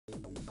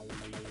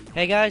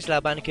Hey guys,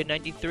 Bandicoot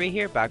 93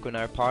 here, back with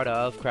our part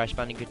of Crash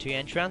Bandicoot 2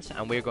 N-Tranced,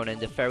 and we're going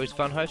into Pharaoh's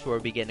Funhouse where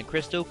we'll be getting a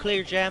crystal,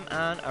 clear gem,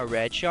 and a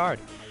red shard.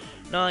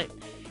 Now,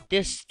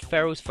 this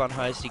Pharaoh's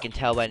Funhouse, you can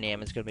tell by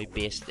name, is going to be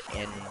based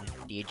in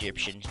the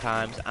Egyptian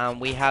times, and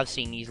we have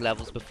seen these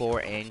levels before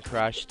in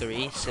Crash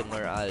 3,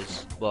 similar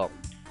as, well,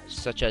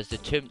 such as the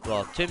Tomb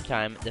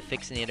Time, the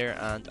Fixinator,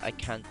 and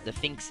the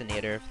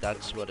Finxinator, if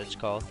that's what it's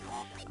called,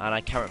 and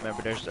I can't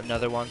remember, there's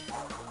another one.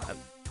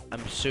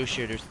 I'm so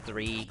sure there's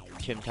 3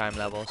 Tomb Time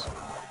levels,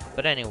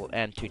 but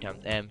anyway,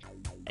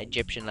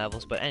 Egyptian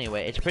levels. But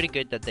anyway, it's pretty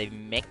good that they've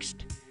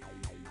mixed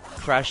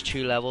Crash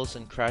 2 levels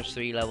and Crash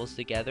 3 levels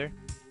together,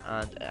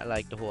 and I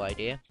like the whole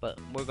idea.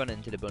 But we're going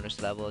into the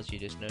bonus level, as you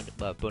just noted,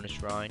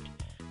 bonus round,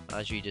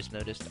 as you just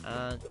noticed,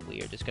 and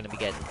we are just going to be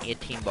getting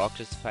 18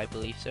 boxes, if I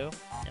believe so.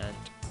 And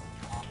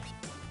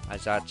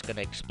as that's going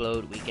to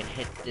explode, we can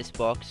hit this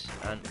box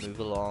and move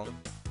along.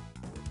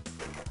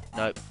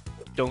 No,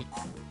 don't.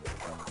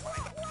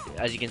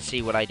 As you can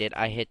see, what I did,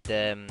 I hit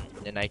the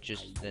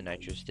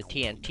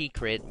TNT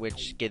crate,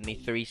 which gave me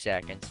 3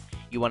 seconds.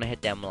 You want to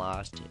hit them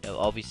last.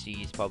 Obviously,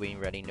 you probably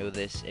already know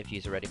this if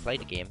you've already played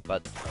the game,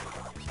 but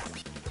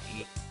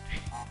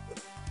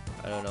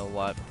I don't know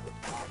what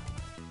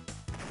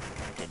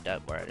I did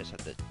that where I just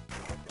had to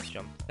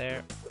jump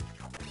there.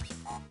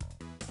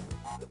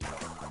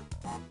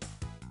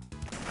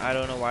 I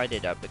don't know why I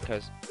did that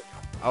because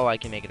I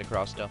can make it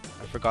across though.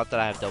 I forgot that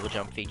I have double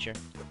jump feature.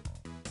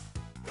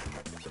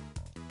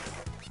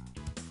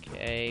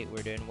 Okay,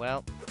 we're doing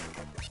well.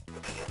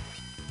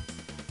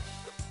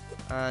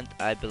 And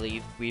I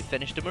believe we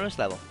finished the bonus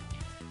level.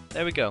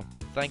 There we go.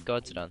 Thank God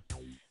it's done.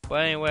 But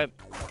anyway,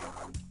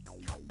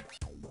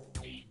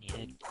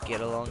 need to get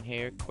along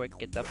here quick,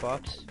 get that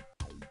box.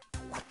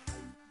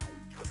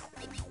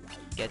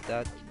 Get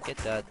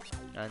that,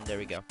 and there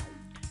we go.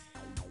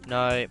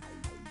 Now,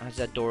 as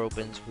that door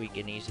opens, we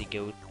can easily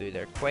go through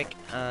there quick,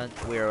 and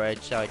we're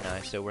outside now,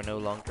 so we're no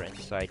longer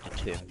inside the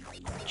tomb.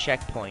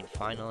 Checkpoint,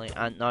 finally.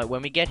 And now,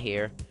 when we get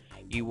here,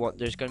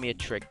 there's going to be a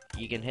trick.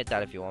 You can hit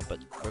that if you want, but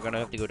we're going to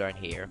have to go down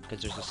here,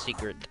 because there's a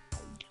secret,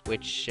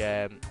 which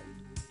the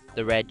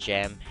red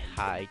gem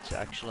hides,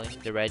 actually.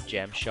 The red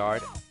gem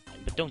shard.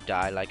 But don't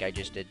die like I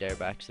just did there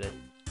by accident.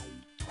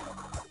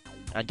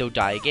 And don't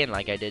die again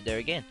like I did there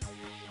again.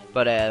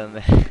 But,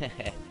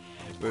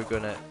 we're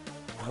going to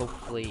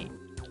hopefully...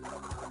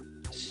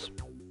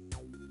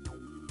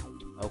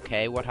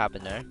 Okay, what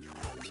happened there?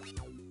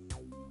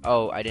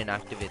 Oh, I didn't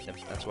activate them,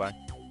 that's why.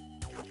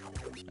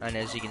 And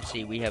as you can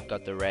see, we have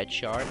got the red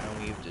shard,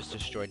 and we've just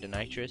destroyed the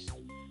nitrous.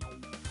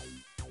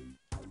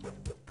 I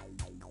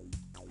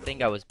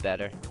think I was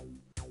better.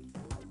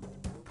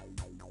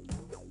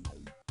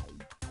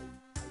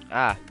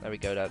 Ah, there we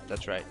go,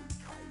 that's right.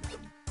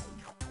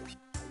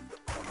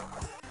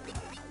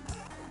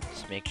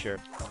 Just make sure.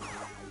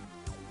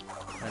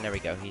 And there we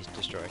go, he's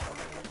destroyed.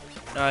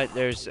 Now,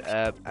 there's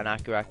an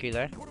Akuraku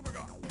there.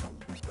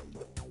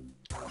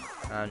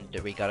 And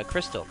we got a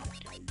crystal.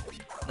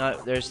 Now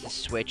there's the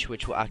switch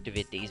which will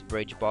activate these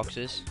bridge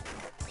boxes,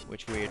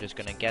 which we're just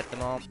gonna get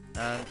them all,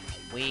 and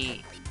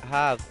we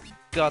have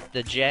got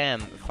the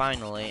gem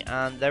finally,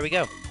 and there we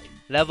go.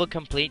 Level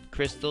complete,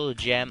 crystal,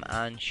 gem,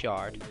 and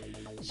shard.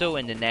 So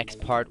in the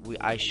next part,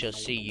 I shall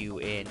see you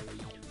in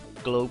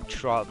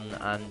Globetrotting,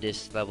 and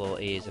this level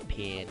is a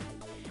pain.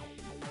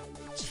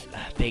 It's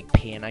a big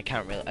pain. I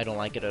don't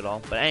like it at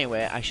all. But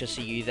anyway, I shall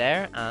see you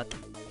there, and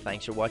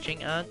thanks for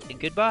watching, and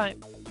goodbye.